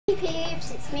Hey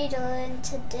peeps, it's me Dylan.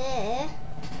 Today,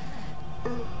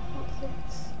 what's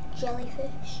this?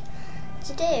 Jellyfish.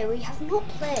 Today we have not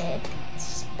played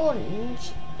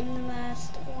Sponge in the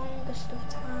most longest of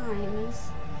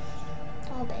times.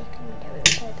 Oh, bacon, we don't really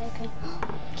play bacon.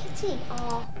 Kitty,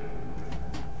 oh.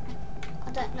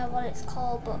 I don't know what it's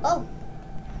called, but oh.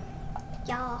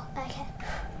 Yeah, okay.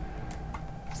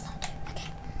 What's that? Okay.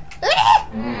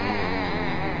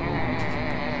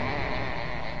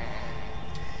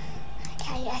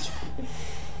 Okay, yes.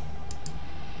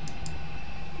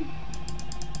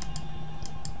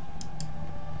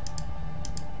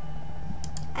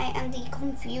 I am the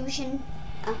confusion.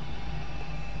 Oh,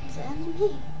 is it only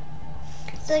me?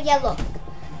 So yeah, look,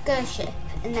 Ghost Ship,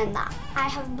 and then that. I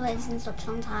haven't played in such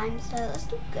a long time, so let's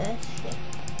do Ghost Ship.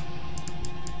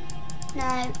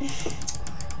 No.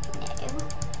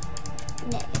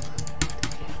 No.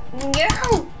 No! Yeah.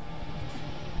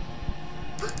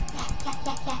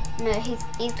 No,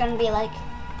 he's gonna be like,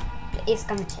 he's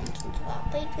gonna change into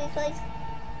that. Please.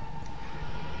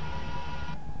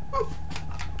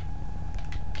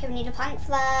 Okay, we need a plank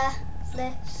for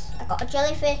this. I got a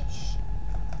jellyfish.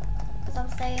 As I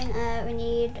was saying, we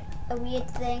need a weird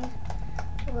thing.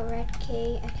 Oh, a red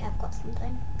key. Okay, I've got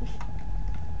something.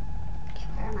 Okay,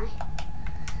 where am I?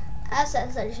 As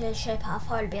that's actually a shape, I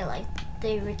thought it'd be like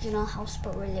the original house,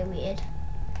 but really weird.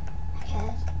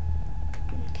 Okay,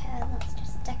 that's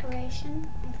just decoration,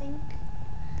 I think.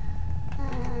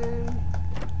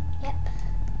 Yep.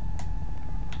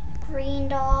 Green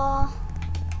door.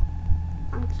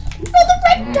 I'm looking for the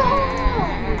red door! Oh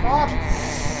my god.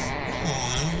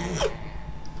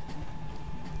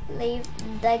 Leave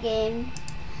the game.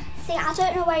 See, I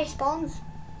don't know where he spawns.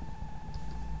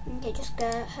 Okay, just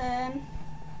go home.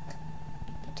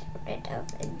 Get rid of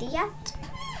that.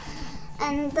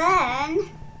 And then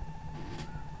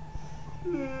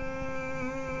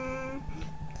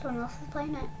someone else is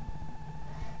playing it.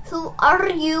 Who are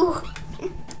you?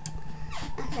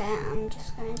 Okay, I'm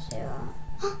just going to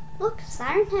look,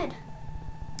 Siren Head.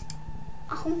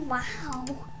 Oh wow.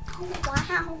 Oh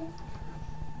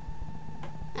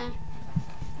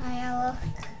yeah, look.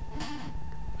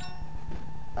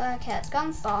 Okay, let's go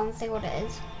and start and see what it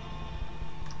is.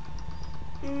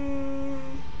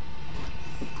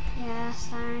 Yeah,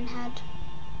 Siren Head.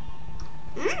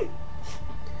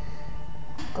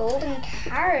 Golden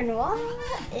Karen, what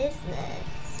is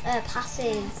this?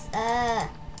 Passes,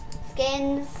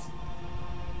 skins.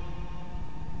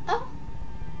 Oh,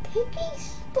 Piggy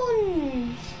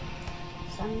Sponge.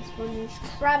 Sun Sponge,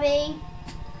 Krabby.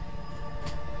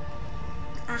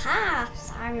 Aha,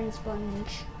 Siren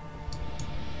Sponge.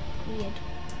 Weird,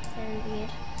 very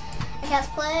weird. Okay, let's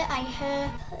play. I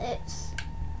hope it's.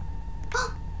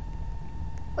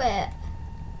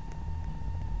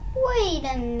 Wait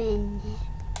a minute.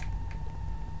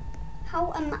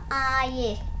 How am I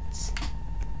it?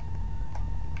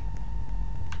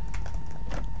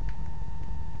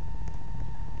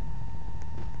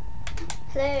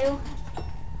 Hello.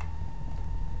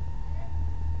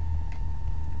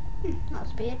 That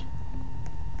was weird.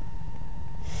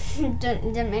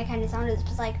 Didn't make any sound. It's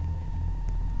just like.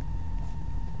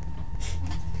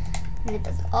 And it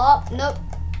does. Oh, nope.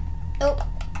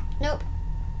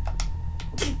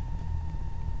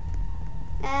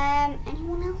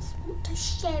 Anyone else want to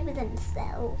share with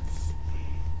themselves?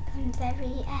 I'm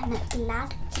very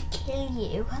glad to kill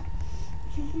you.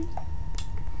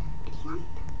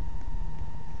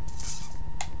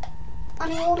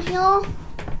 Anyone here?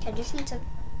 Okay, I just need to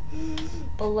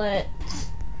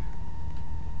bullets.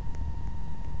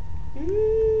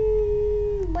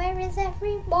 Where is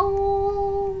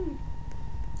everyone?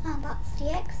 Oh, that's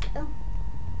the exit. Oh.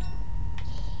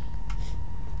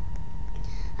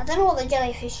 I don't know what the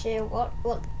jellyfish do. What?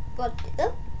 Oh,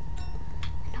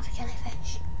 another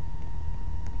jellyfish.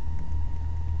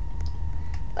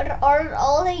 What are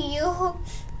all of you?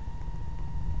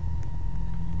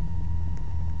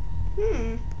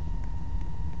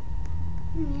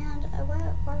 Yeah,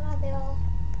 where are they all?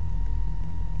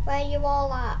 Where are you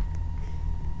all at?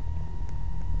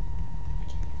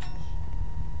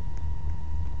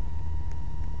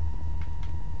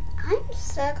 I'm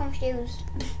so confused.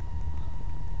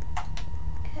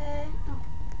 Okay. Oh.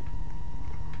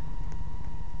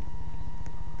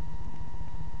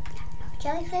 Another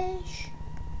jellyfish.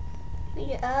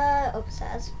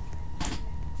 Upstairs.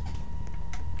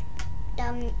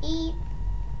 Eat.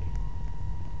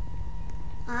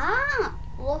 Ah,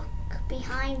 look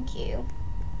behind you.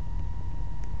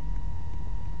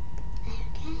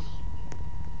 Okay.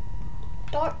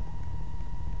 Door.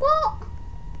 What?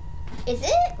 Is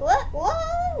it? What?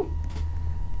 Whoa!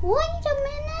 Wait a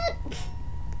minute!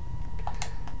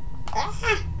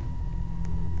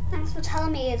 for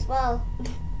telling me as well.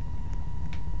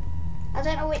 I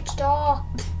don't know which door.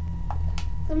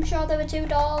 I'm sure there were 2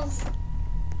 doors.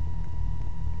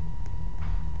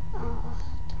 Oh,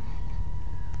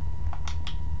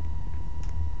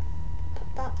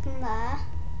 put that in there.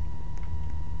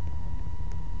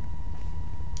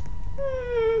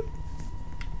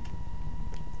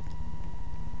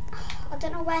 I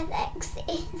don't know where the exit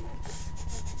is.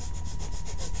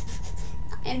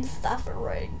 I'm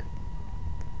suffering.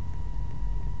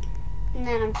 And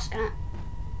then I'm just gonna.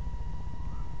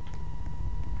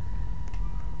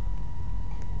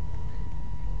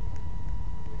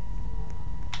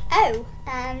 Oh,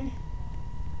 I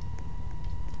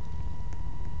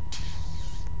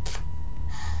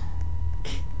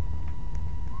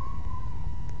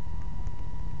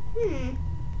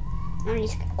need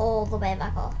to get all the way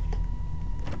back up.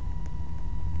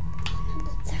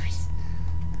 There is.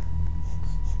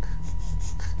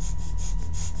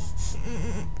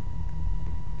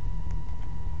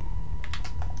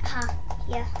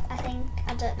 Yeah, I think.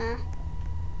 I don't know.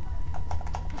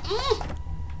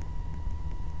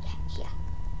 Yeah.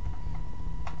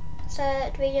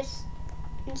 So, do we just,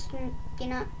 you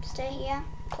know, stay here?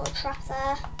 Put a trap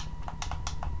there.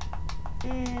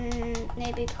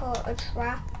 Maybe put a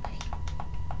trap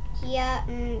here.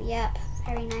 Yep,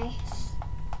 very nice.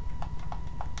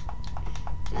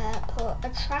 Put a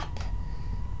trap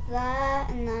there,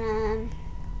 and then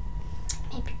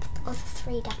maybe put the other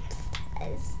 3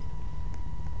 downstairs.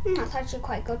 That's actually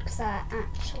quite good because I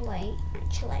actually,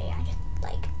 I just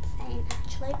like saying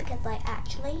actually because I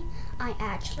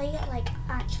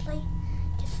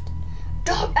just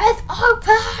door is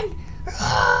open.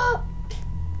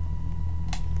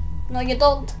 No, you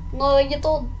don't. No, you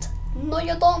don't. No,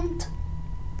 you don't.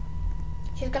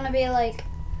 She's gonna be like,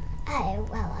 oh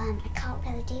well, I can't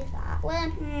really do that.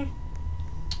 Well,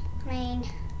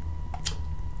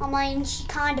 I mean, she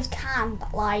kind of can,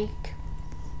 but like.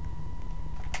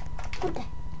 How dare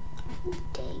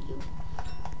you?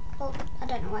 Well, I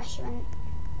don't know where she went.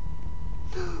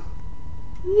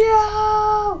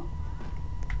 No!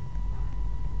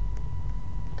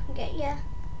 Come get you.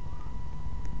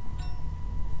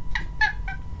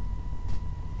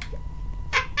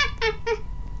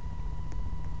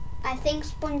 I think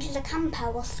Sponge is a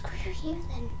camper. Well, screw you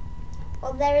then.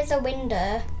 Well, there is a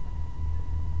window.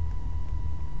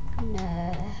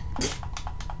 No.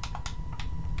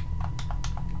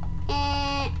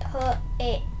 Put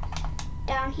it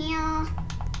down here.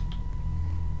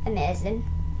 Amazing.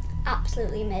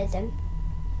 Absolutely amazing.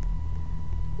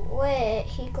 Wait,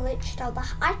 he glitched out the...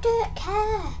 I don't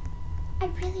care. I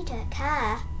really don't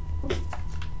care.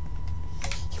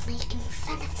 You're making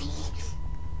fun of me.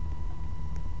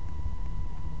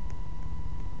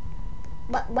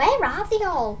 But where are they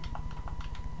all?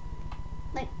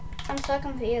 Like, I'm so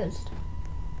confused.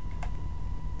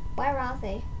 Where are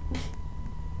they?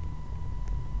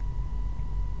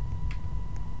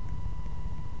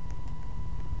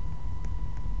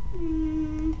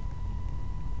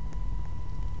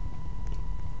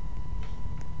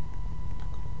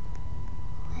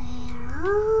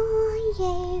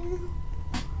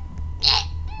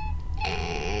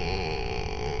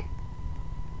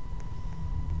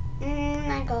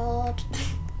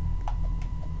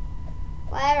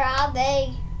 Where are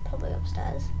they? Probably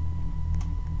upstairs.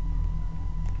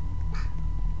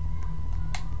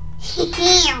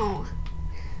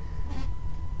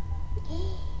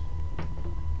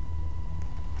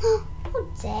 How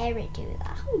dare it do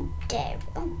that? How dare it?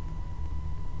 Oh.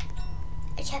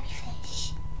 A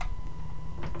jellyfish.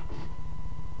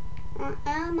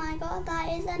 Oh my god, that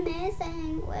is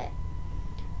amazing. Wait.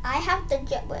 I have the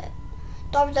wait.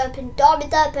 Door is open. Door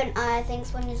is open. I think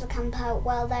Sponge is a camper.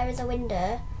 Well, there is a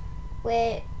window.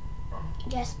 Wait.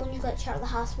 Yeah, Sponge glitched out of the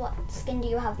house. What skin do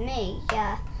you have? Me?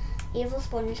 Yeah. Evil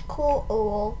Sponge.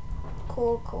 Cool.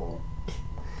 Cool.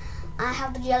 I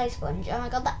have the jelly sponge. Oh my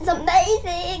god, that's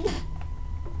amazing.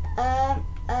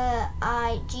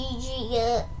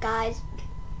 GG, guys.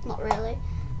 Not really.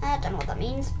 I don't know what that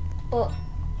means. But,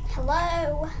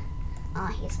 hello.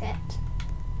 He escaped.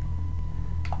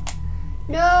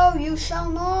 No, you shall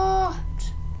not.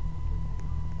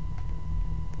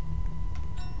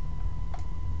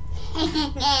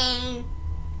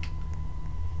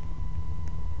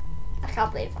 I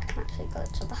can't believe I can actually go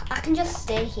to the... I can just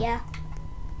stay here.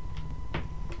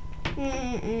 I'm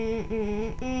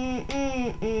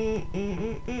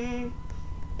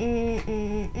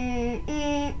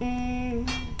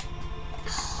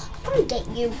gonna get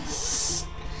you.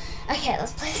 Okay,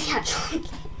 let's play the actual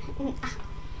game.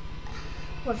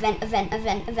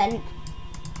 Event.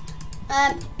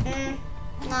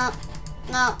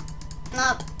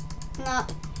 Nope.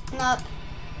 Nope. Nope.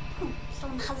 Oh,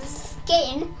 someone has a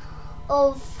skin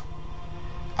of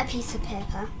a piece of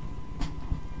paper.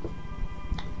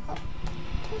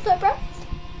 What's that, bro?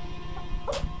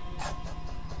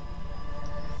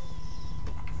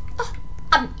 Oh,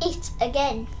 I'm it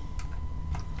again.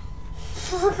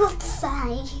 For God's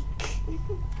sake.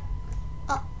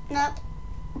 Oh, nope.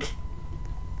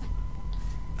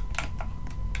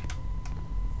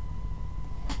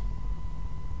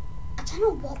 I don't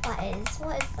know what that is.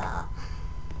 What is that?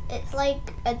 It's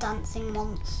like a dancing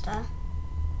monster.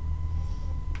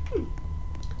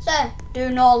 So, do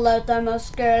not let them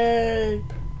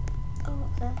escape. Oh,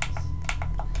 what's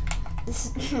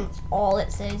this? This is all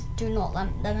it says. Do not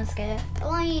let them escape.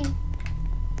 Elaine.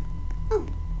 Oh.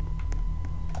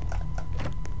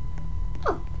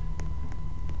 Oh.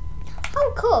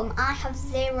 How come I have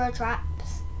 0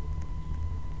 traps?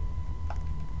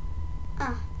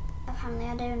 Ah, apparently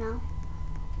I do now.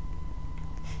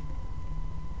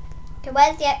 Okay,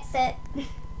 where's the exit?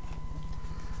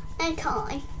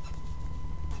 Okay.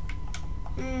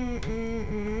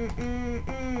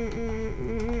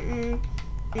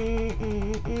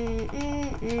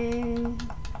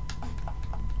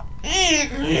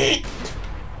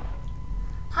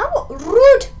 How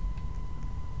rude!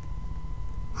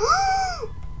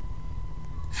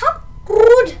 How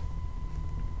rude!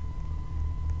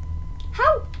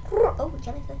 How rude! Oh,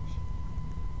 jellyfish.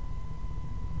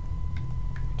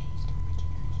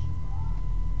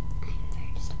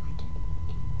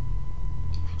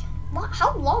 What?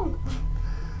 How long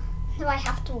do I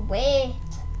have to wait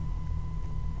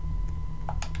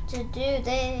to do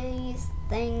these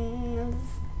things?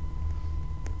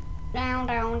 Down,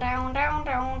 down, down, down,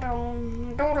 down,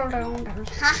 down, down, down, down.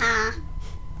 Haha.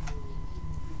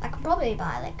 I could probably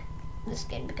buy like the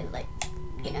skin because, like,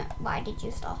 you know, why did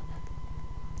you stop?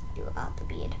 You about the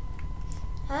beard.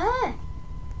 Ah.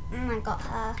 I got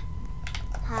her.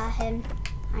 Him.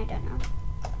 I don't know.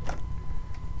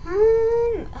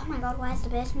 Oh my god, where's the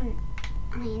basement?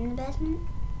 Am I in the basement?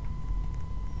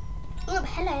 Oh,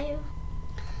 hello.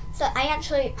 So I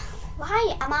actually,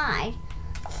 why am I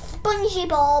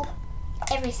SpongeBob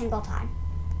every single time?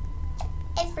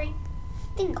 Every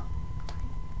single time.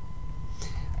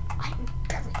 I'm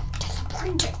very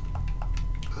disappointed.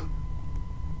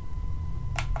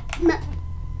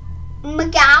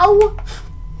 Meow.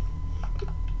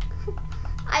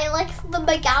 I like the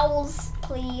meows,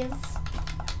 please.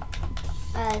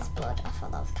 There's blood. I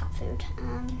thought that was cat food.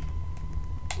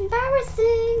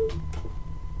 Embarrassing.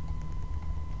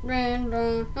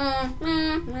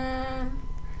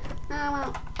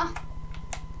 Oh,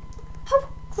 how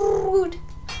rude.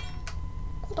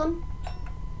 Hold on.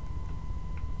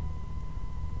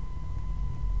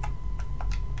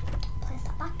 Place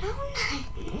that back down.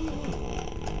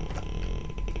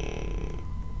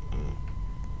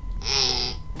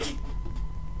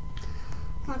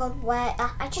 Oh my god, where?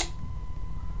 I just.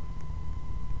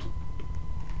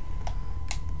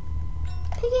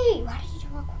 Piggy, why did you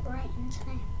walk right into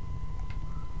me?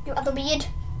 You had the beard.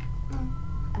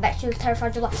 I bet she was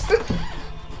terrified of that.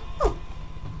 Oh.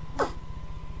 Oh.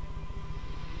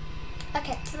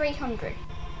 Okay, 300.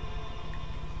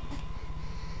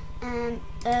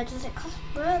 Does it cost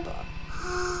rubber?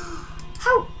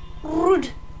 How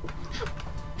rude!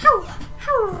 How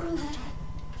rude!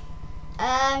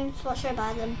 So what should I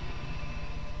buy them?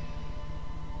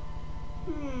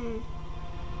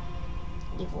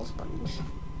 Evil sponge.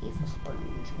 Evil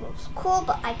sponge looks cool,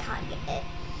 but I can't get it.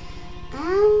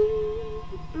 Oh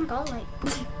my god, like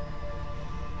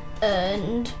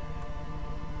and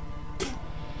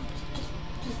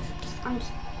I'm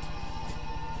just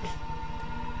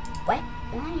wet.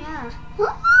 Oh yeah.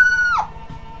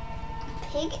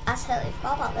 Pig, I totally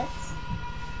forgot about this.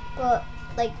 But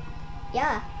like,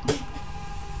 yeah.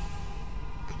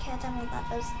 Okay, I don't know what that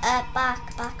does. Back.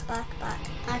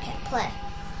 Okay, play.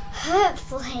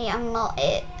 Hopefully I'm not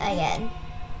it again.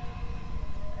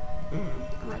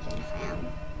 Imagine if I am.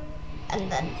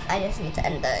 And then I just need to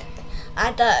end it.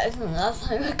 I don't think that's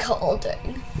like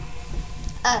recording.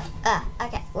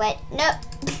 Okay, wait, no.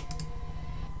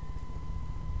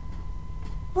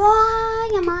 Why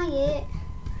am I it?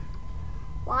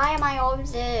 Why am I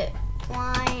always it?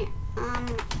 Why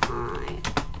am I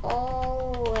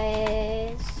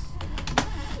always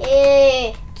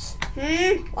it?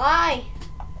 Why?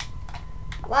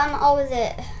 Why am I always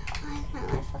it? Why does my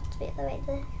life have to be the way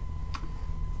this?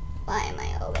 Why am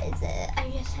I always it? I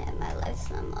just hate my life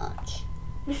so much.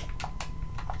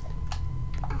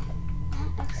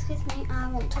 Excuse me, I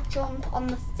want to jump on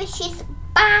the fish's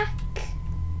back.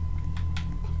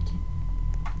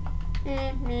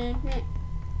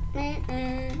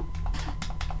 Okay,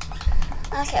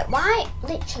 why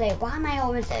am I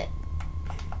always it?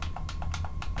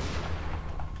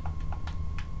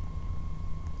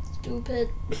 Stupid.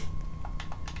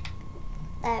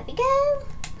 There we go.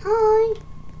 Hi.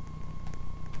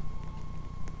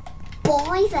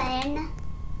 Boy then.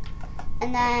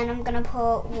 And then I'm gonna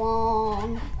put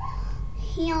one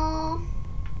here.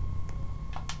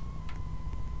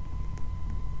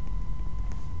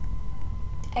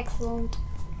 Excellent.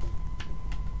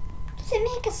 Does it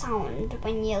make a sound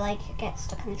when you like get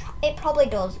stuck in the trap? It probably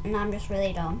does, and I'm just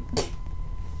really dumb. Oh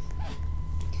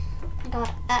my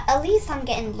god, at least I'm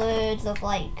getting loads of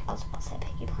like, I was about to say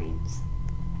picky points.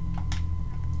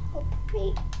 Help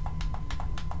me.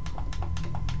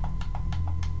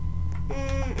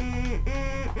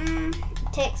 It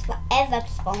takes forever to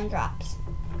spawn drops.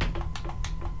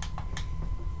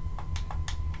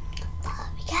 There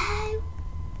we go.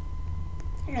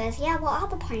 Anyways, yeah, what are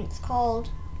the points called?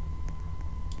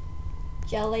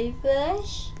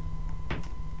 Jellyfish?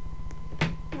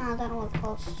 No, I don't know what they're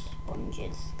called.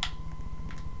 Sponges.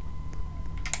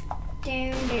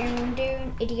 Doon,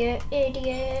 idiot.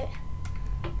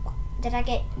 Did I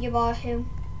get you or who?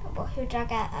 Who did I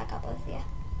get? I got both of you.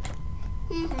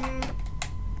 Where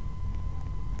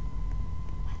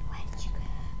did you go?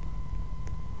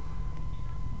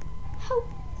 How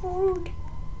rude.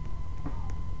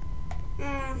 I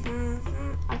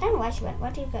don't know where she went.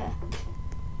 Where did you go?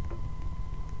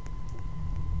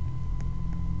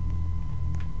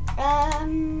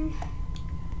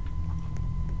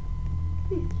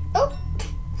 Oh,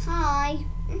 hi.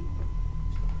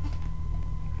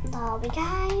 There we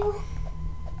go.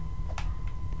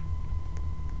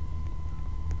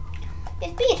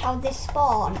 It's weird how they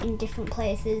spawn in different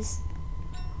places.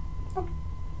 Oh,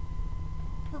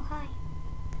 hi.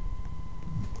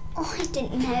 Oh, I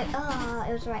didn't know. Oh,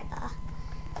 it was right there.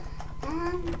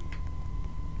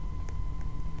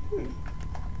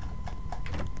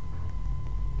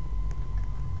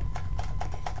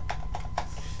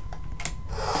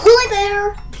 Hi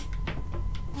there.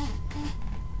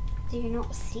 Do you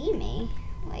not see me?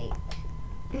 Like,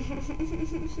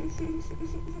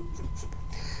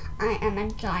 I am a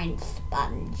giant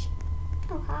sponge.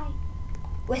 Oh, hi.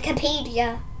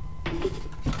 Wikipedia.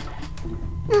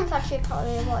 That's actually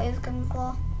probably what he was going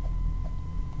for.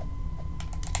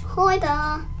 Hi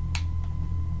there.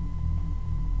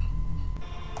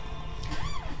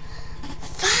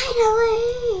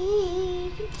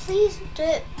 Finally! Please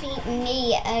don't beat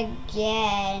me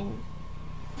again.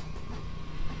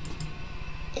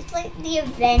 It's like the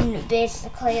event,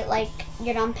 basically, like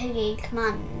you're on piggy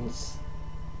commands.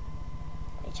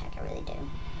 Which I can really do.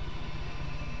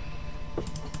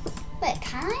 Wait,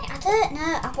 can I? I don't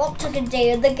know. I want to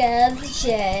do the girls'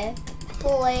 show.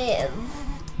 Please.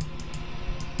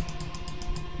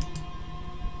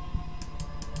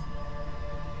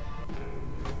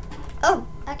 Oh,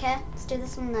 okay. Let's do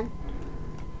this one then.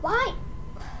 Why?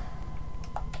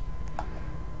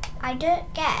 I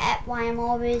don't get why I'm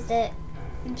always at...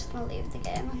 I'm just going to leave the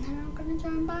game and then I'm going to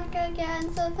join back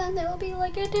again. So then there will be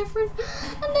like a different...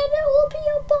 And then it will be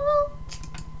a ball.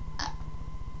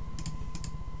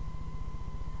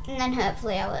 And then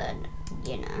hopefully I would,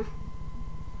 you know.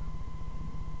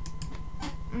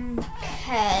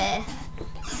 Okay.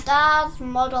 Stars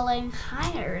modeling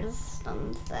hires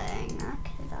something.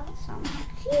 Okay, that sounds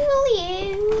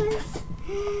curious.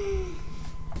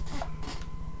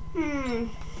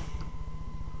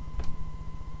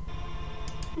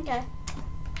 Okay.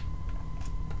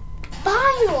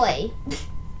 Finally!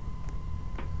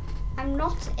 I'm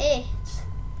not it.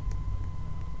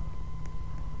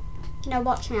 No,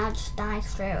 watch me, I'll just die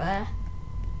straight away.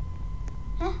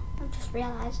 Yeah, I've just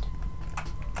realised.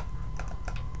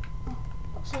 Oh,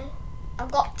 what's it?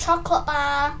 I've got chocolate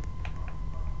bar.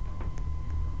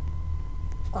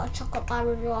 I've got a chocolate bar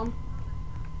with you on.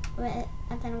 Wait,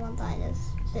 I don't know what that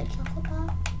is. Is it a chocolate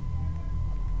bar?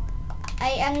 I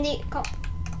am the cop.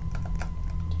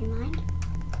 Do you mind?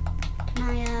 Can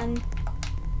I,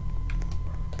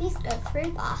 please go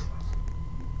through that?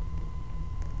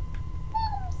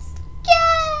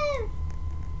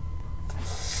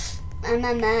 I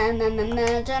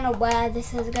don't know where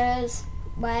this goes.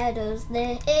 Where does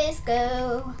this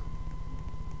go?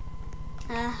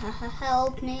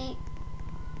 Help me.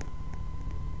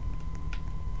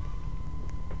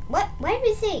 Where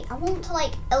is he? I want to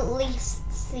like at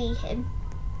least see him.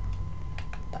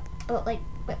 But wait,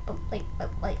 where did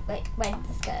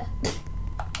this go?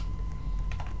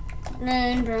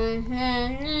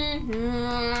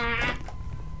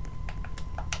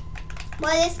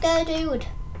 Where did this go, dude?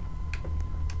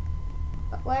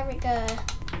 But where it go?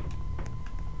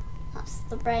 That's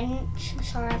the bench. I'm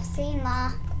sure I've seen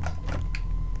that.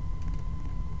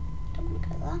 Don't want to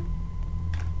go there.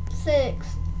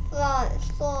 6, 5,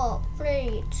 4,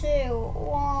 3, 2,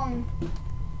 1.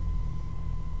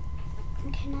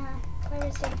 Okay, now where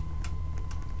is it?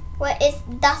 Where is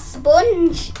that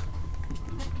sponge?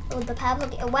 Oh, the purple.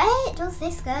 Where does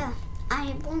this go?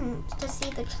 I want to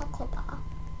see the chocolate bar.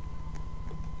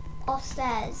 Or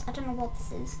stairs. I don't know what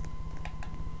this is.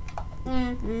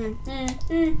 Okay,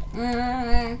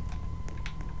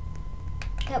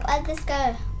 where'd this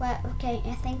go? Where? Okay,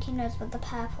 I think he knows where the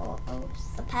purple. Oh,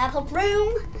 it's the purple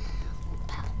room.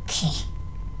 The purple key.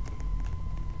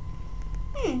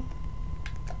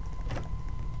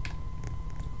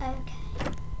 Okay.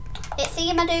 It's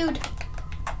here, my dude.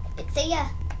 It's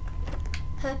here.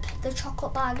 Hope the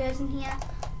chocolate bar goes in here.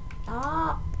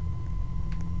 Ah.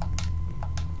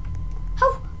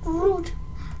 How rude.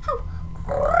 How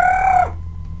rude.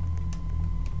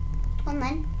 Come on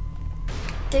then.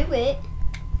 Do it.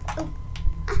 Oh.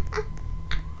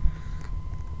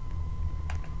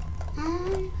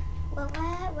 Well,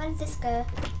 where did this go?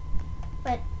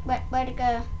 Where'd it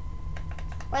go?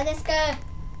 Where'd this go?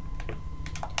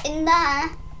 In there.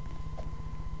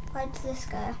 Where does this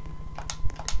go?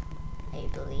 I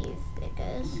believe it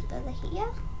goes over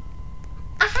here.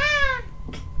 Aha!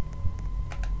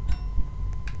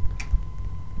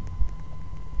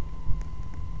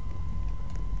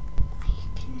 I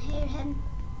can hear him.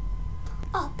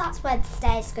 Oh, that's where the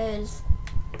stairs goes.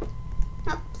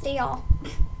 Oh, see y'all.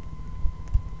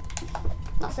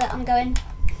 That's it, I'm going.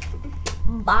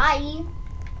 Bye.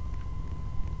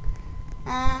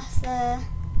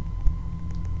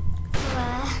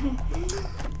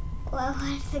 Well,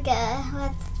 where's it go?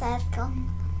 Where's the stairs gone?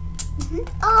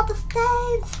 Oh, the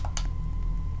stairs!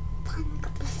 Finally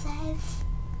got the stairs.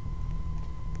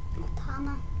 Oh,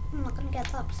 Tana. I'm not gonna get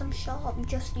that because I'm sure I've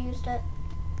just used it.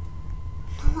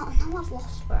 No, I've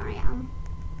lost where I am.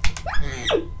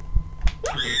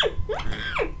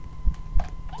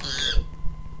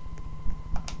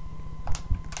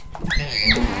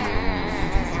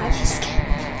 That's how she's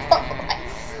scared.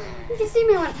 You can see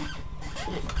me when...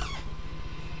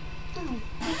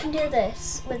 I can do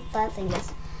this with the thing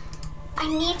is, I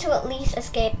need to at least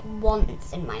escape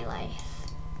once in my life.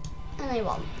 Only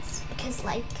once. Because,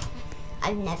 like,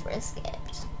 I've never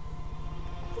escaped.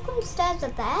 How come the stairs are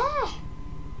there?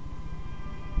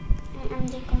 I'm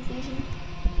in confusion.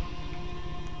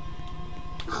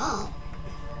 Oh.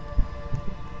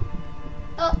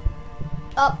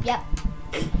 Oh, yep.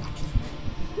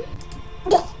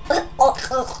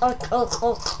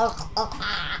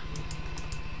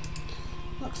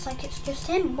 Looks like it's just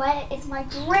him. Where is my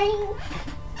drink?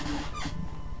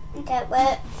 Okay,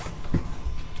 where?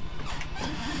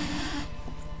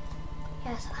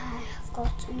 Yes, I have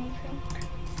got a new drink.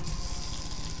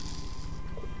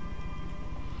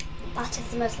 That is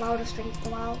the most loudest drink in the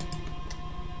world.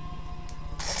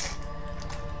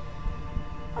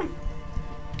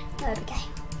 There we go.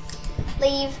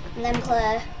 Leave and then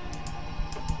play.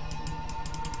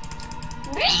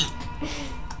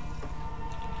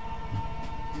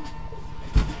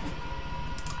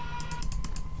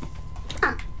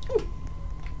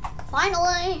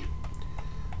 Finally,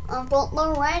 I've got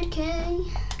the red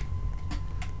key.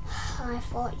 I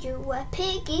thought you were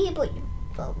piggy, but you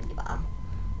are.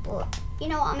 But you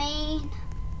know what I mean.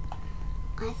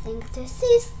 I think this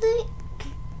is the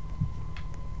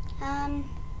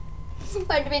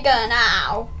where do we go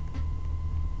now?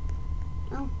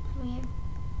 Oh, who are you?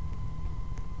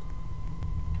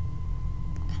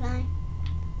 Can I?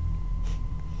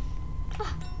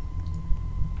 Ah.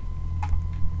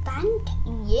 Thank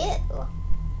you.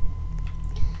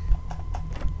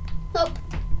 Nope.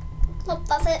 Nope,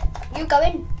 that's it. You go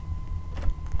in.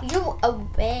 You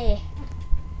away.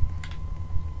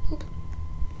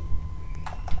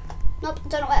 Nope,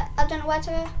 I don't know where to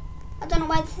go. I don't know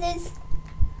where this is.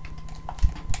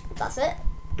 That's it.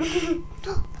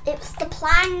 It's the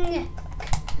plank.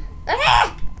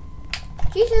 Ah!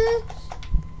 Jesus.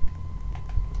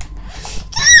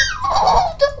 Oh,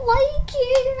 I don't like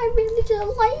it. I really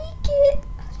don't like it.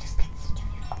 Let's just get this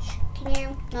jellyfish. Can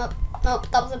you? Nope. Nope.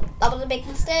 That was a big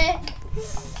mistake.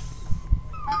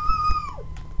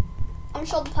 I'm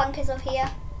sure the plank is up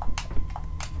here.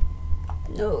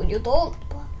 No, you don't.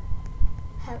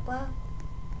 Well,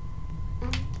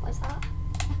 what's that?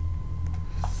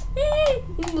 I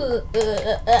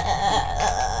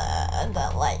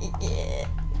don't like it.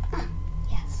 Ah,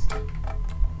 yes.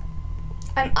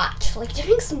 I'm actually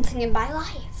doing something in my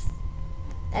life.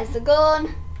 There's the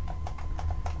gun.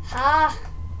 Ha!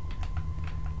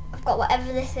 I've got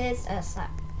whatever this is. It's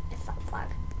that flag.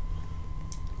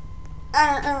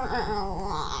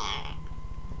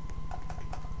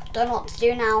 Don't know what to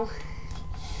do now.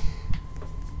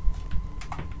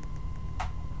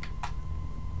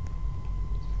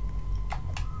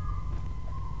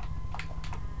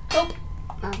 Oh,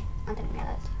 no, I didn't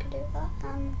realise you could do that.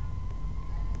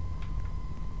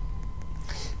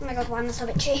 Oh my god, why am I so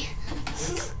itchy?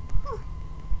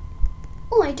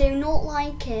 Oh, I do not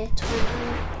like it.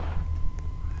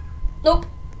 Nope.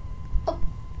 Oh,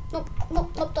 nope,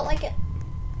 nope, nope, don't like it.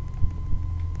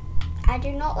 I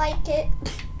do not like it.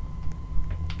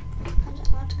 I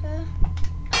don't know how to go.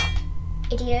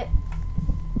 Idiot.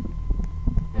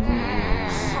 I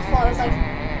thought I was like,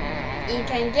 you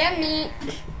can get me.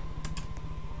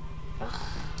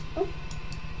 Oh,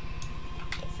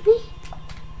 it's me.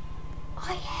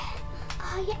 Oh yeah,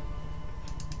 oh yeah.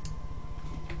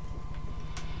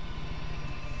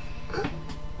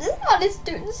 This man is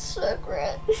doing so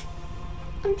great.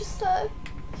 I'm just so,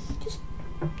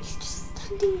 he's just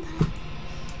standing there.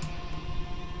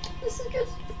 This is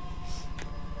just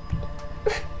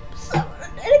so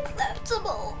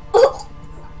unacceptable.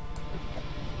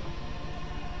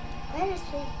 Where is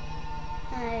he?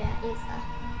 Oh yeah, he's there.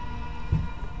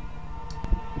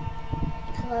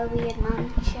 Hello, weird man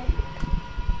chick.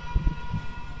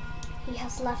 He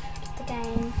has left the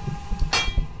game.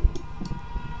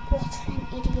 What an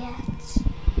idiot.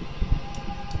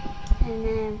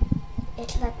 And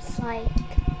it looks like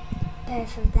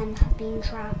both of them have been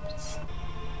trapped.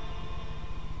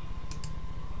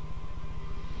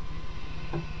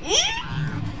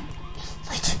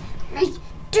 Let me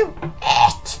do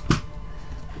it!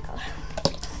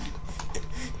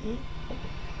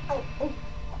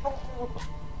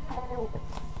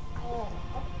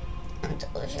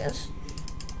 Delicious.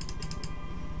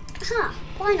 Huh,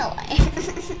 finally.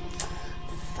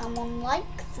 Someone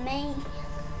likes me.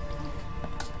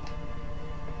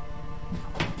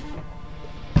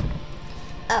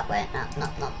 Oh wait, no. I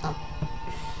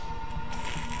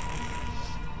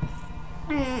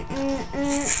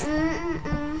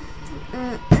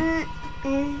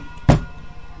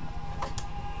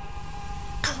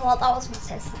thought that was my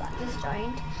sister that just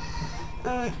joined.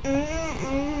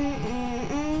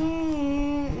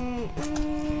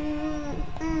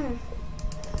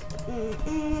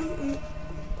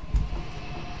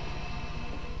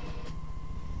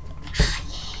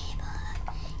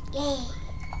 Yay!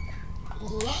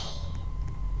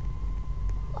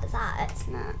 What's that? It's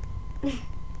not.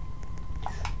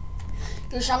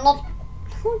 You shall not.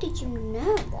 How did you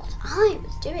know what I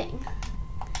was doing?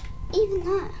 Even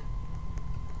though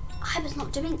I was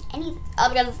not doing anything.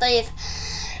 I'm gonna sneeze.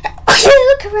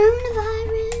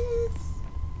 Coronavirus.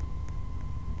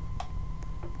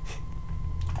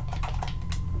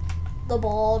 The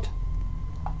board.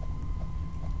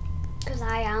 Because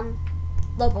I am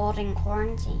the board in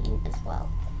quarantine as well.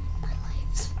 My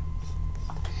life.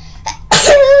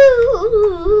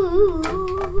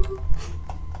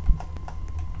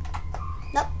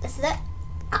 Nope, this is it.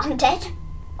 I'm dead.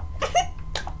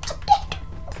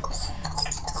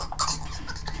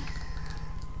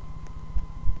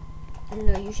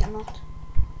 No, you shall not.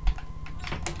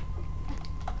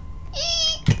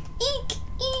 Eek, eek,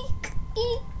 eek,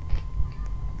 eek.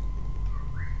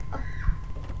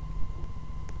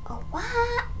 Oh,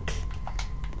 what?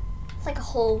 It's like a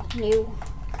whole new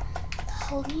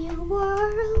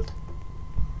world.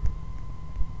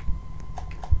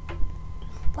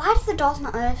 Why does the doors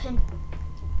not open?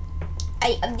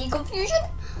 I am the confusion.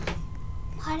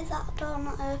 Why does that door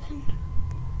not open?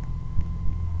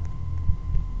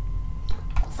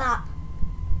 What's that?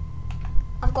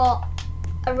 I've got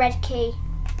a red key.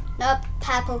 Nope,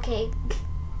 purple key.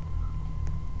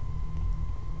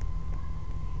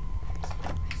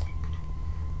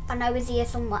 I know it's here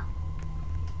somewhere.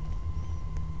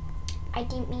 I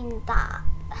didn't mean that.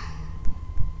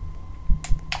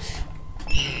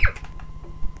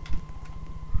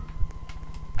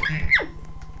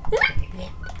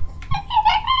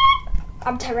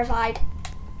 I'm terrified.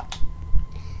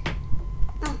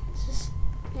 Oh, this is,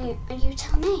 are you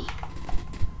telling me?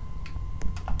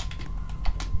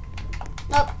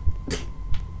 Nope.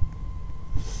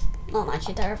 No, I'm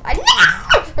actually terrified.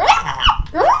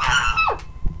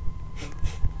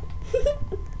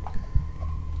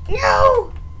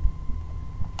 No!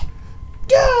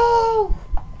 No!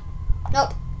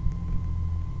 Nope.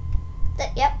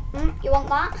 Yep. You want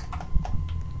that?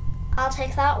 I'll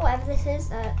take that. Whatever this is.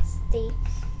 It's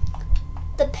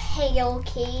the pale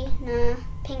key. No,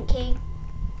 pink key.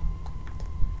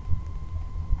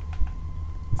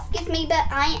 Excuse me, but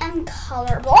I am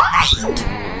colorblind.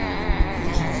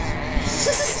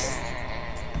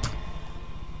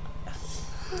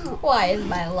 Oh. Why is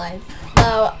my life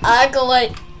so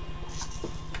ugly?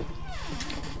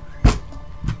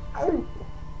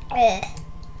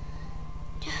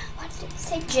 What did it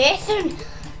say? Jason!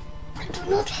 I do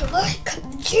not like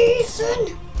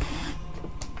Jason!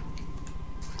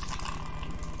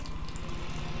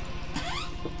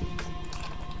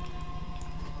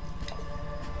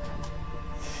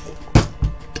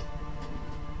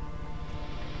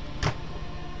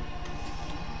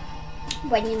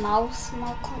 When your mouse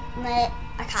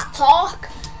I can't talk.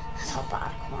 That's how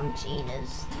bad quarantine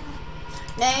is.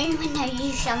 No,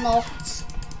 you shall not.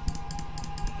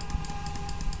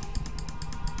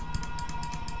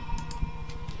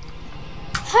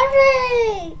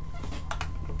 Hurry!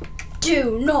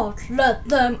 Do not let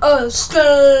them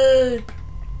escape!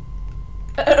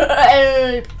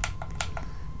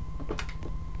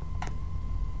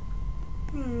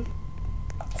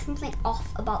 Something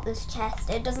off about this chest.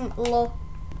 It doesn't look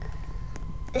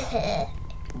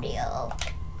real.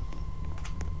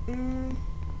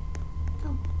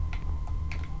 Oh.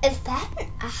 Is that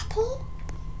an apple?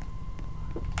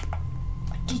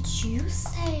 Did you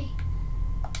say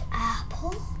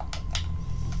apple?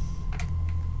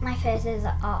 My faces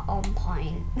are on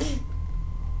point.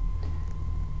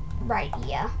 Right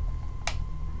here.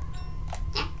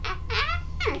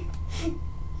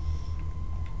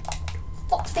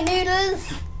 Foxy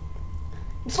noodles.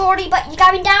 I'm sorry, but you're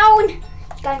going down.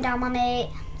 You're going down, my mate.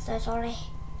 So sorry.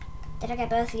 Did I get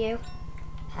both of you?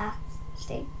 Huh?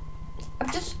 See?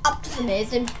 I'm just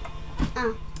amazing.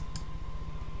 Oh.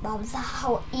 Wow, was that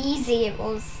how easy it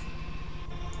was?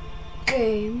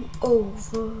 Game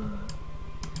over.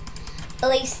 At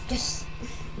least just...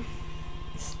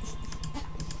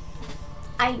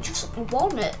 I just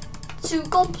want it to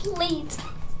complete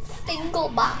single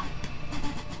map.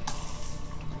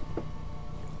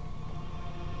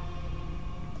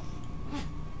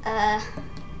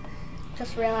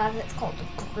 Just realised it's called the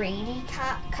Greedy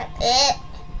Cat.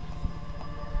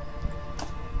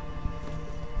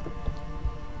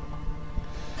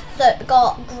 So we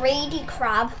got Greedy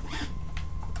Crab.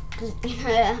 You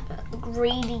know,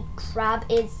 Greedy Crab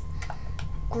is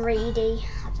greedy.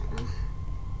 I don't know,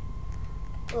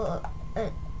 but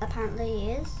it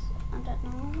apparently is. I don't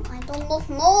know. I don't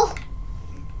know.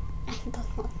 I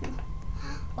don't know.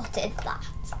 What is that?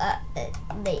 It's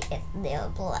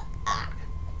the black.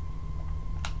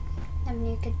 Then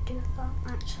you could do that.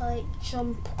 Actually,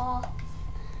 jump off.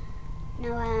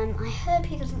 No, I hope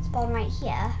he doesn't spawn right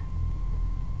here.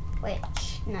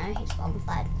 Which, no, he spawns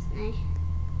there, doesn't he?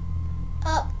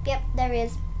 Oh, yep, there he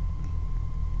is.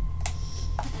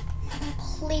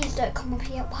 Please don't come up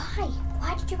here. Why?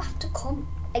 Why did you have to come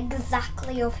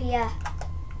exactly up here?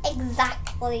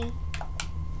 Exactly.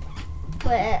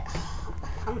 Wait,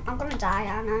 I'm gonna die,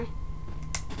 aren't I?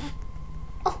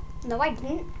 Oh, no, I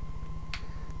didn't.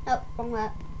 Nope, wrong way.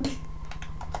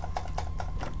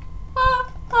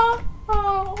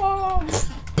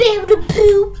 Pew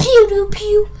pew pew pew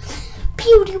pew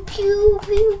pew pew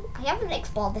pew. I haven't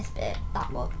explored this bit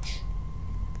that much,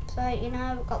 so you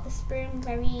know we've got this room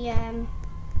very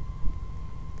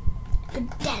good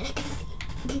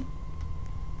delicacy.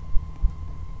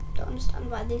 Don't understand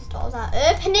why these doors are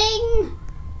opening.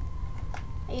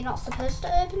 Are you not supposed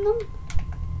to open them?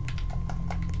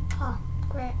 Oh,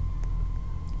 great.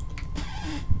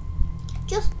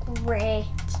 Just great.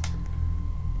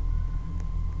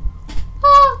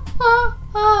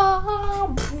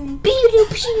 Pew pew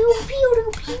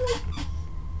pew pew.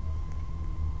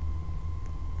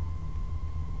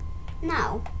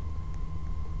 Now,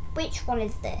 which one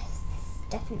is this?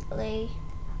 Definitely.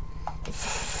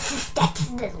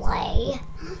 Definitely.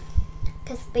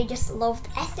 Because we just loved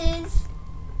S's.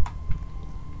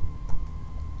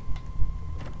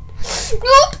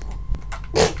 Nope.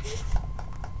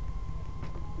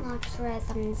 I just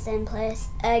realised I'm in the same place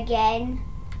again.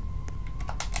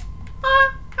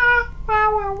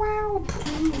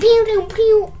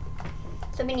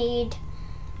 So we need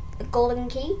a golden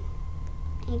key.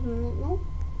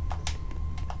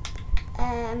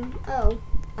 Oh,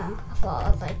 I thought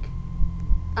I was like,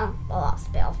 oh, well that's a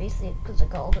bit obviously because the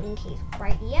golden key's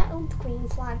right here. Oh, the green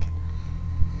flag.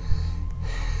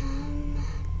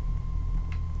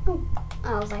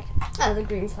 I was like, oh, the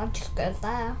green flag just goes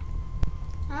there.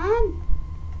 I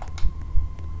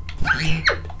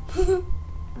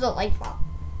don't like that.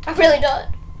 I really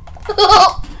don't.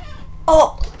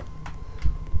 Oh.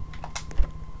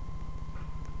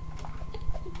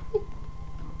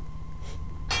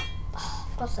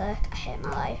 For God's sake, I hate my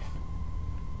life.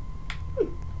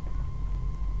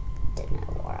 Didn't know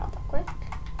it wore out that quick.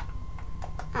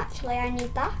 Actually, I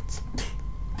need that.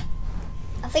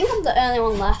 I think I'm the only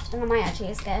one left and I might actually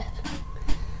escape.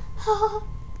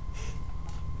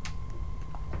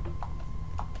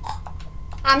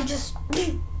 I'm just...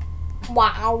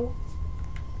 wow.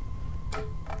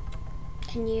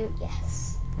 Can you...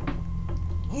 yes.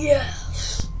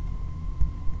 Yes!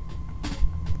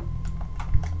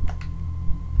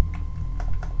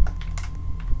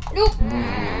 Nope.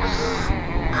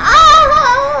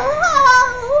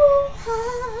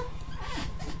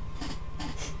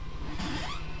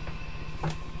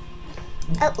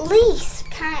 At least,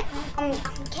 I'm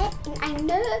getting, I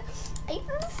know,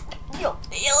 your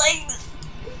feelings.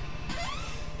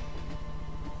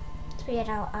 It's weird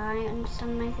how I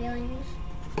understand my feelings.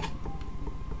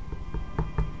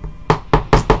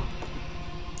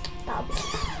 That'll be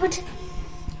good.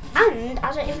 And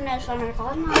I don't even know if I'm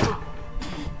recording or not.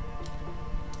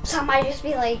 So I might just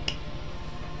be like,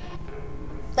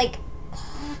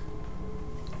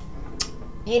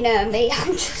 you know me,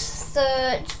 I'm just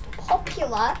so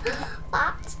popular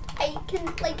that I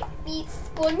can be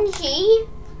spongy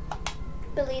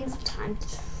billions of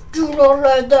times. Do not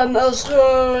let them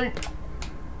escape.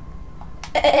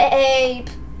 Ape.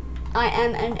 I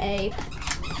am an ape.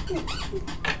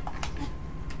 I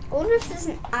wonder if there's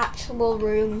an actual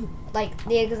room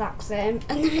the exact same,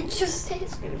 and then it just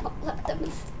says do not let them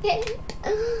escape.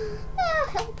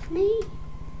 Help me.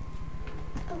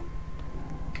 Oh.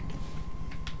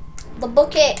 The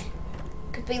bucket.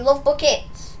 Because we love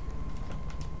buckets.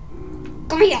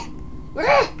 Come here.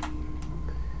 Wow.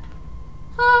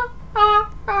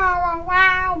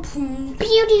 Pew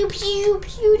pew pew pew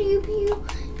pew pew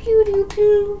pew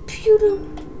pew pew.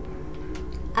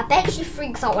 I bet she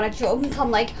freaks out when I jump.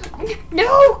 I'm like,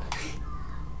 no.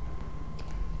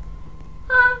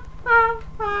 Wow.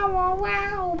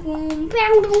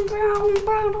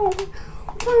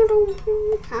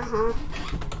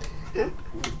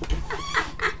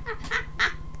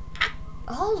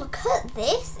 Oh, look at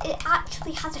this. It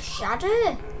actually has a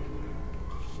shadow.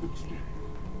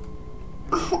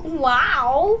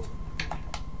 Wow.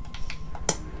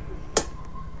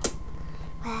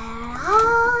 Where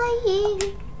are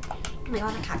you? Oh my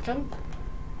god, I can't jump.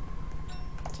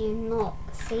 Do you not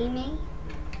see me?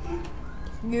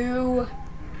 You.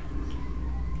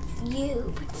 It's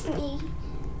you, but it's me.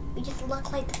 We just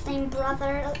look like the same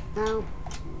brother. No.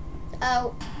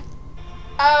 Oh.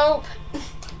 Oh.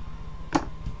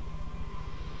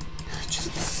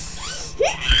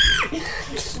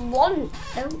 Just one.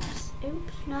 Oops.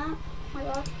 Oops. No. Oh my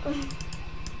god.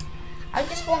 I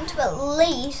just want to at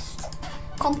least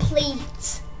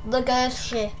complete the ghost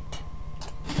ship.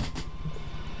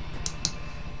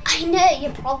 I know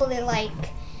you're probably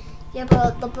like, yeah,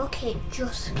 but the bucket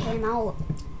just came out.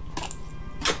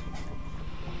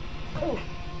 Oh,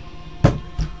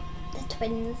 the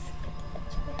twins.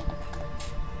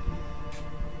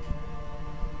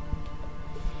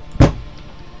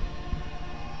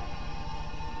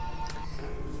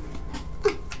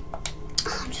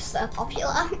 I'm just so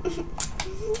popular.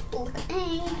 Look at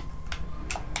me.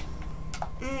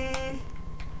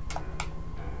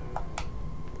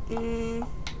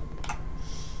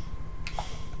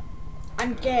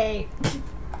 I'm gay.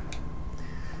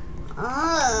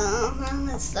 Oh,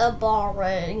 that's so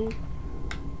boring.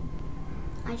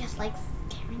 I just like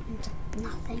staring into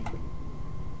nothing.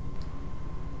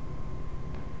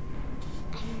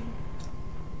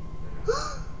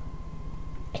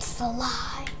 It's a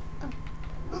lie.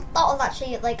 That was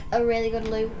actually a really good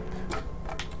loop.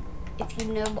 If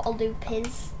you know what a loop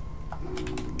is.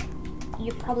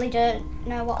 You probably don't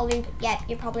know what a loop. Yeah,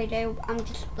 you probably do. I'm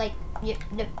just you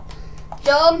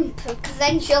jump, because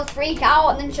then she'll freak out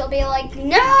and then she'll be like,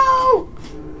 no!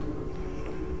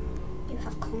 You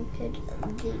have conquered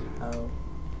the O.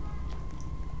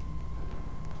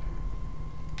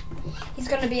 He's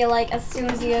gonna be like, as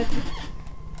soon as he opens.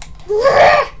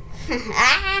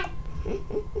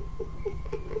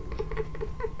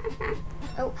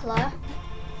 Oh, hello.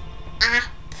 App.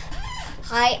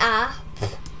 Hi, App.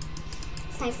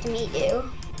 It's nice to meet you.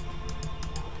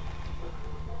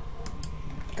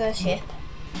 Ghost ship.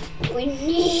 We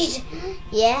need.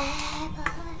 Yeah,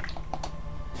 bud.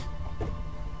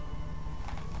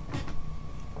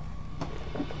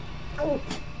 Oh.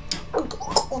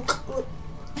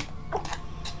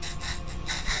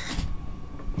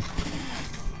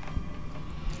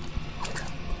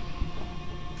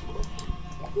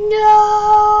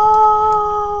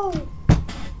 No!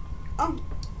 Oh.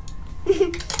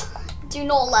 Do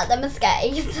not let them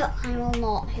escape. I will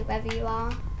not, whoever you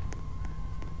are.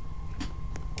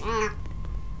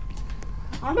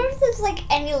 I wonder if there's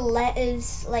any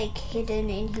letters hidden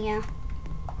in here.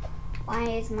 Why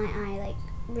is my eye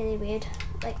really weird,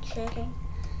 like shaking.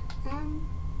 I'm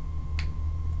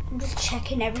just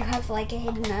checking everywhere for like a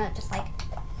hidden note, just like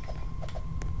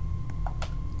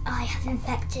I have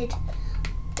infected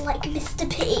like Mr.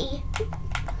 P.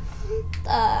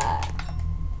 Oh,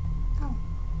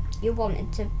 you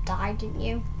wanted to die, didn't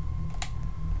you?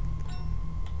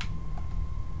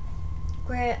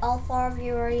 Great, all 4 of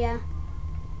you are here.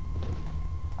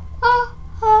 Ha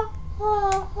ha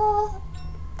ha ha.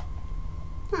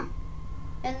 Huh.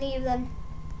 And leave then.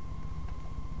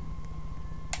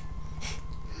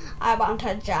 I want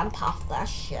to jump off the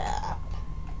ship.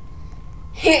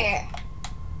 Here.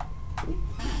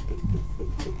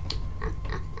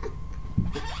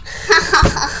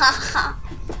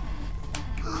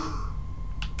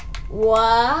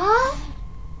 What?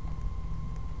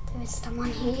 There is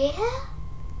someone here?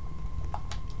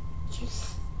 You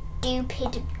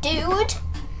stupid dude.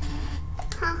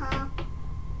 Haha.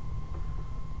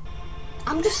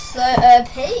 I'm just so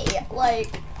OP.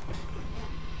 Like,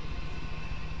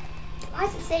 why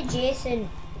does it say Jason?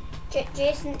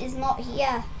 Jason is not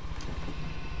here.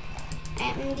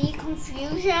 And the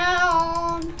confusion.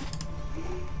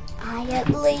 I at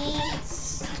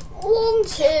least want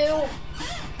to.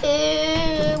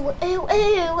 Ew, ew,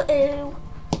 ew, ew.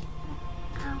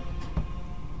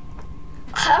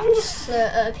 I'm just so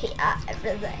OP at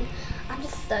everything. I'm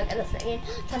just so good at singing.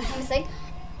 Trying to sing.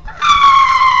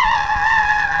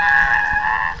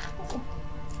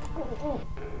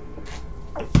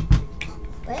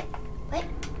 Wait.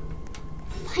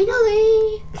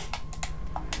 Finally.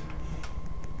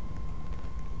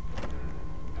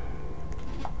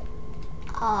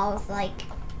 I was like,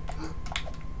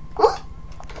 oh,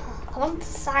 I want to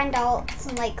find out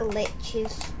some like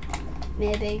glitches,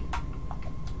 maybe.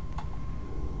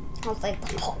 I was like,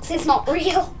 the box is not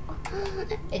real.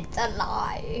 It's a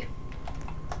lie.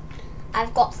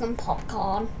 I've got some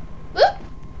popcorn. Whoop.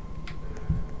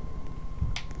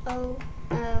 Oh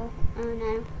no, oh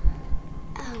no,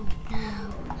 oh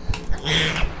no.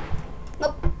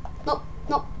 Nope, nope,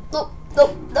 nope, nope,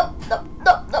 nope, nope, nope,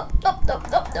 nope, nope, nope, nope,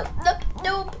 nope, nope,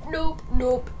 nope, nope,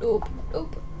 nope, nope,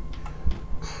 nope.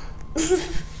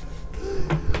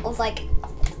 I was like,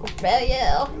 well,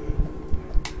 yeah.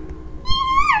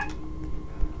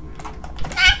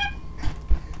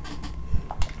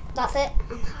 That's it.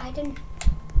 I'm hiding.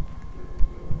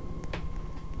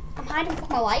 I'm hiding from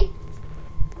my life.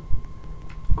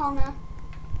 Oh no.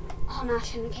 Oh no, I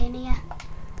shouldn't have came here.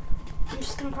 I'm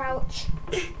just gonna crouch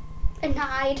and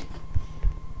hide.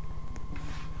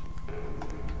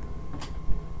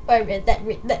 I read that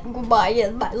goodbye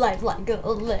in my life like a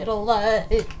little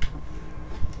light.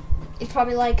 It's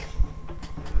probably like,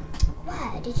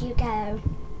 where did you go?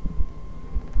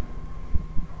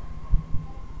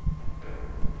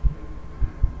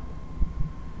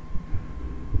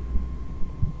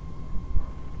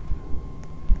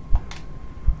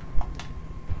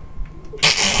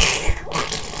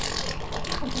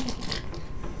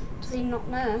 Does he not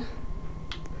know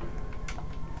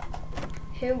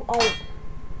who or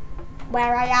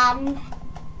where I am?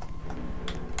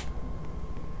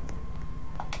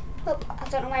 Oh, I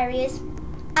don't know where he is,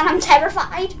 and I'm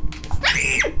terrified.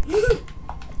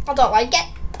 I don't like it.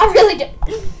 I really do.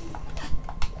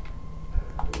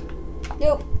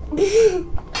 Nope.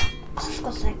 Oh, for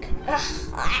God's sake.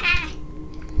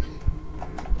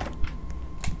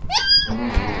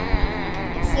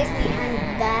 It says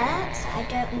behind that, so I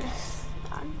don't understand.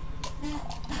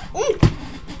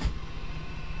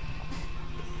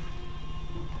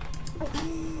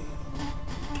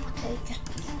 Okay, just.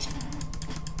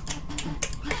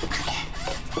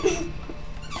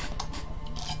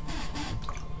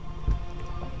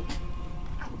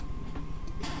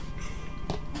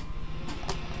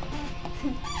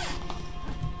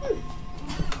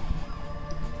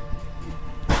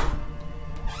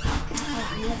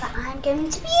 I'm going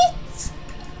to be it.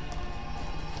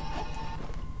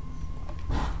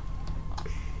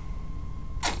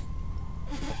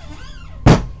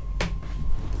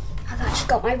 I've actually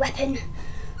got my weapon.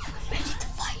 I'm ready to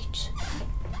fight.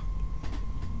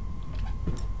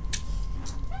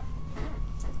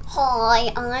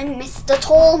 Hi, I'm Mr.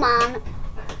 Tall Man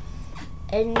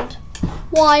and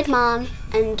Wide Man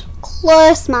and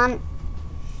Close Man.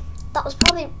 That was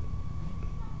probably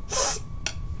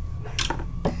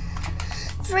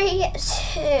 3,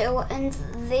 2, and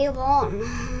the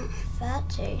 1.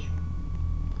 30.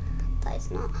 That is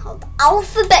not how the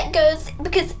alphabet goes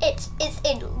because it is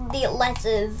in the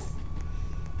letters.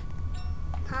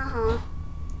 Haha.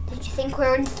 Did you think we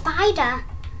were in Spider?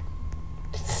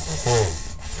 Spider.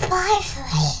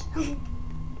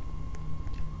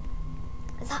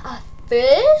 Is that a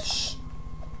fish?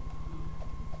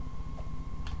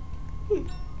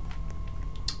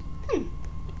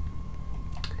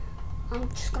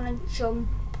 jump.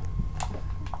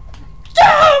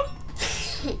 Jump!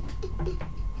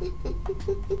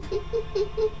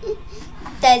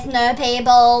 There's no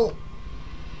people.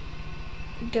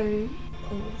 Don't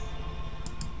move.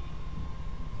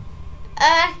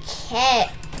 Okay,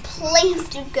 please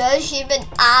do go, human.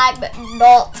 I'm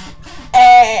not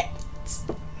it.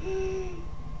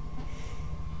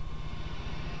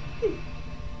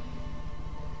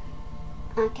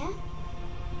 Okay.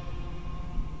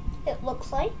 It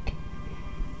looks like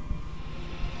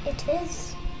it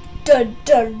is. Dun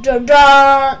dun dun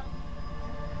dun.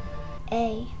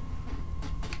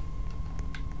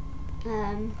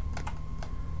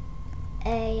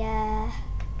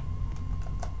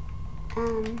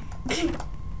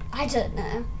 I don't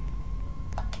know.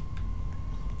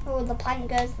 Oh, the plank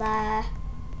goes there.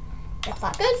 If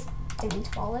that goes, didn't mean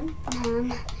to fall in.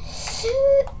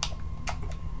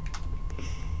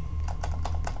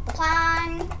 The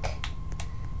plank.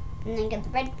 And then get the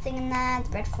red thing in there, the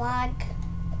red flag.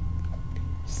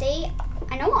 See,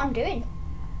 I know what I'm doing.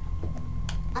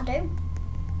 I do.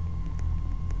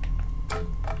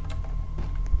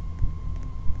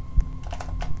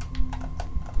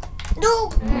 No!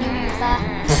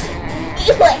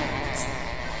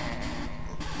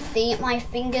 See, my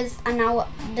fingers are now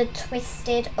the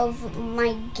twisted of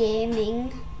my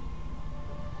gaming.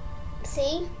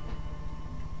 See?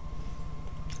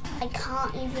 I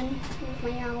can't even move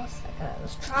my mouse. Okay,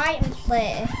 let's try and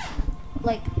play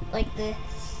like this.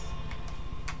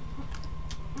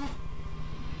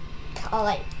 Or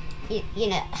like, you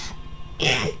know.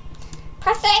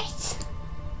 Perfect!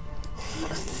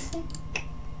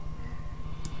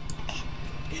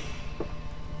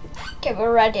 Okay,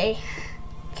 we're ready.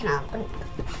 Okay, now I'm gonna...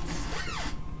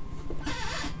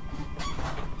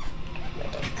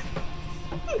 Ready.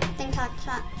 I think I can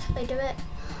actually do it.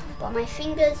 But my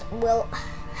fingers will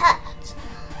hurt.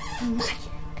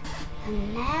 Magic.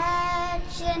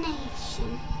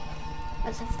 Imagination.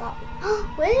 As I thought.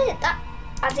 Wait, that...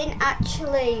 I didn't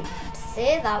actually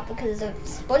say that because of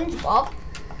SpongeBob.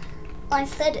 I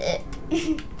said it.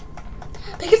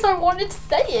 Because I wanted to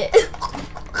say it.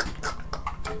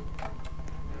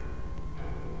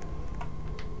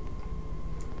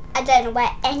 I don't know where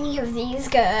any of these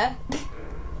go.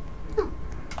 Oh.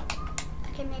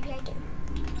 Okay, maybe I do.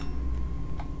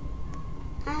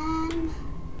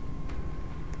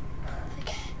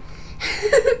 Okay.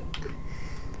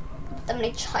 So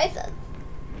many choices.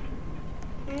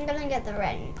 I'm gonna get the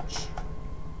wrench.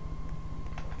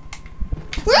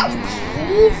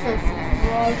 Jesus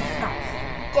Christ, that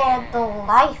scared the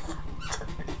life.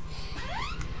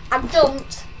 I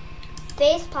jumped,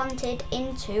 face planted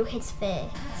into his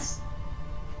face.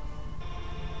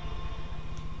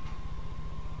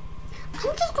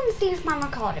 I'm just gonna see if I'm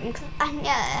recording because I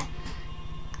know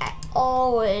I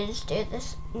always do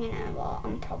this. You know what?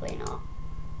 I'm probably not.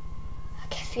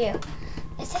 Okay, phew.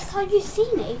 Is this how you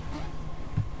see me?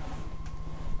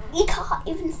 You can't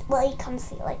even, well, you can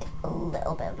see like a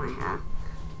little bit of my hair.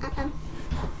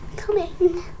 Come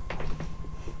in.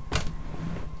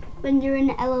 When you're in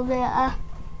the elevator.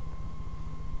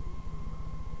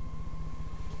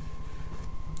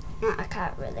 No, I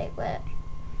can't really, wait.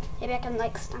 Maybe I can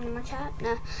like stand in my chair?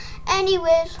 No.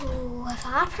 Anyways, ooh, if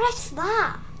I press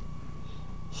that,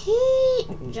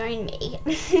 join me.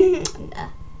 No.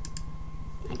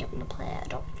 I don't want to play it,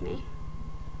 adopt me.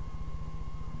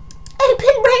 Open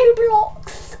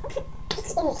Roblox!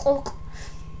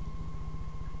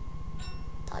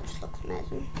 That just looks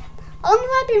amazing. How long have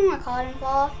I been recording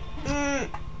for?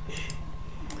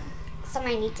 So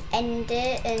I need to end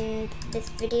it in this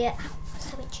video. Ow,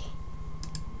 so itchy.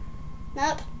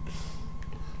 Nope.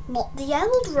 Not the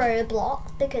old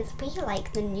Roblox because we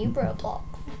like the new Roblox.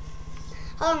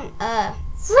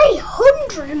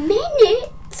 300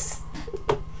 minutes!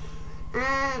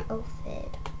 Oh,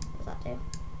 fade. What does that do?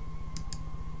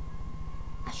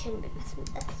 I shouldn't be messing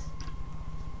with this.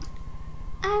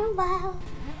 Oh well.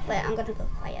 Wait, I'm gonna go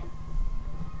quiet.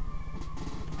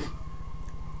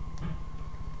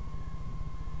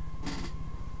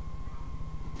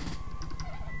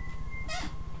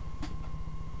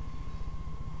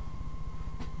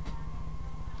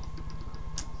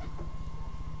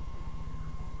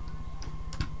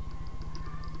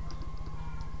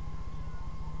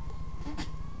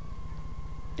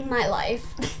 My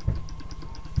life.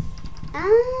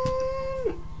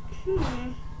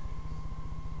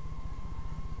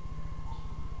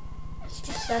 It's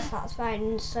just so satisfying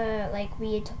and so like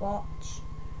weird to watch.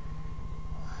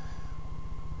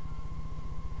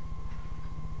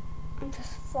 I'm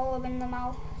just following the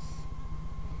mouse.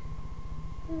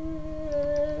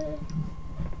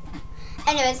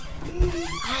 Anyways,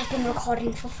 I've been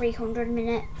recording for 300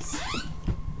 minutes,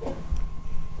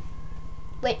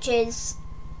 which is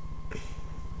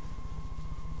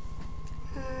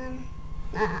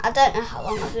I don't know how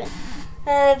long I've been.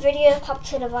 Video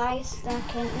capture device.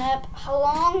 Okay, nope. How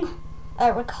long?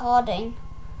 Recording.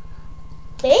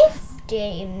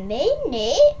 50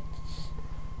 minutes.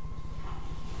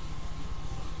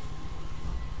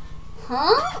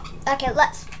 Huh? Okay,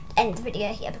 let's end the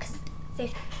video here because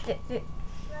 50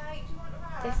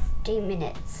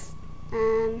 minutes.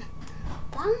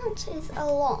 That is a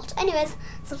lot. Anyways,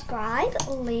 subscribe,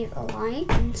 leave a like,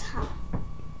 and tap.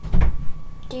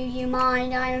 Do you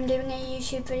mind? I am doing a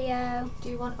YouTube video. Do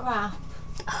you want a wrap?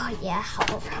 Oh yeah,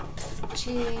 hot wraps.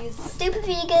 Cheese. Super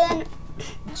vegan.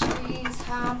 Cheese,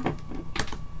 ham,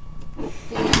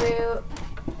 beetroot.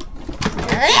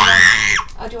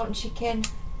 Or do you want chicken?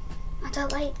 I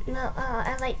don't like. No,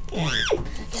 I like.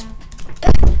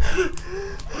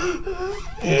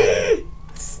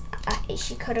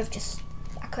 She could have just.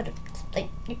 I could have like.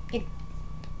 You.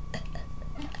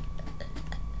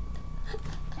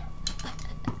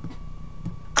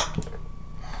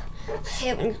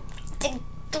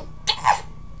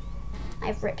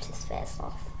 I've ripped his face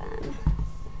off.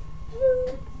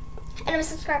 Anyway,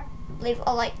 subscribe, leave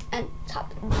a like, and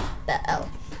tap the bell,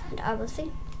 and I will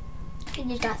see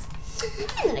you guys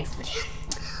in the next video.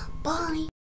 Bye.